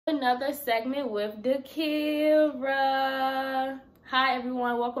Another segment with DaKera. Hi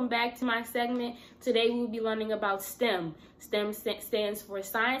everyone, welcome back to my segment. Today we'll be learning about STEM. STEM stands for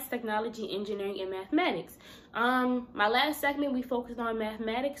Science, Technology, Engineering, and Mathematics. My last segment we focused on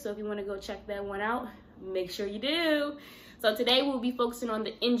mathematics, so if you want to go check that one out, make sure you do. So today we'll be focusing on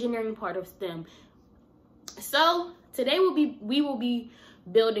the engineering part of STEM. So today we will be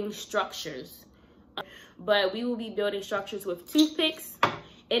building structures, but we will be building structures with toothpicks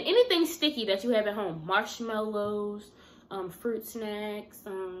and anything sticky that you have at home. Marshmallows, fruit snacks,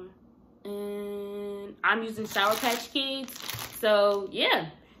 and I'm using Sour Patch Kids. So yeah,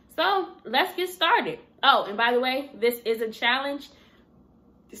 so let's get started. Oh, and by the way, this is a challenge.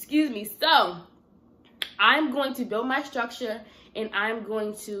 Excuse me. So I'm going to build my structure and I'm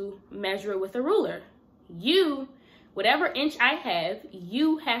going to measure it with a ruler. Whatever inch I have,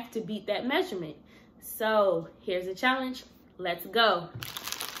 you have to beat that measurement. So here's the challenge. Let's go.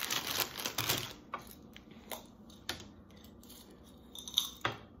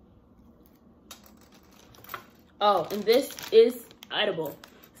 Oh, and this is edible.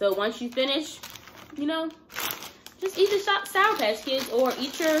 So once you finish, just eat the Sour Patch Kids, or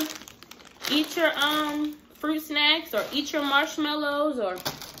eat your fruit snacks, or eat your marshmallows, or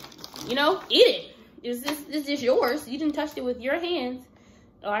eat it. It's just yours. You didn't touch it with your hands.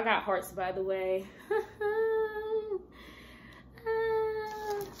 Oh, I got hearts, by the way.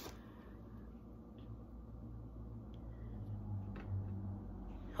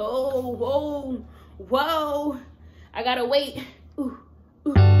 Oh, whoa, whoa. I gotta wait. Ooh,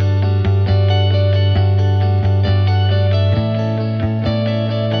 ooh.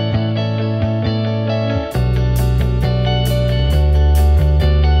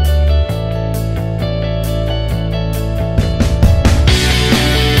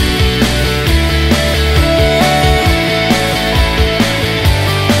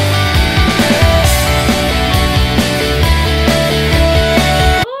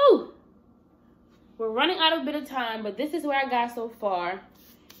 Running out of a bit of time, but this is where I got so far.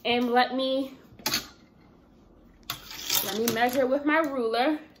 And let me measure with my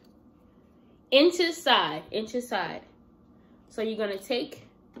ruler. Inch to side. So you're gonna take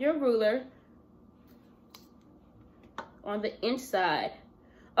your ruler on the inch side.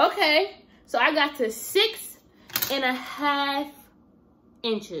 Okay, so I got to 6.5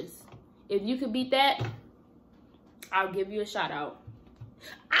 inches. If you could beat that, I'll give you a shout out.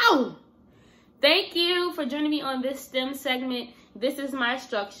 Ow! Thank you for joining me on this STEM segment. This is my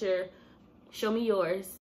structure. Show me yours.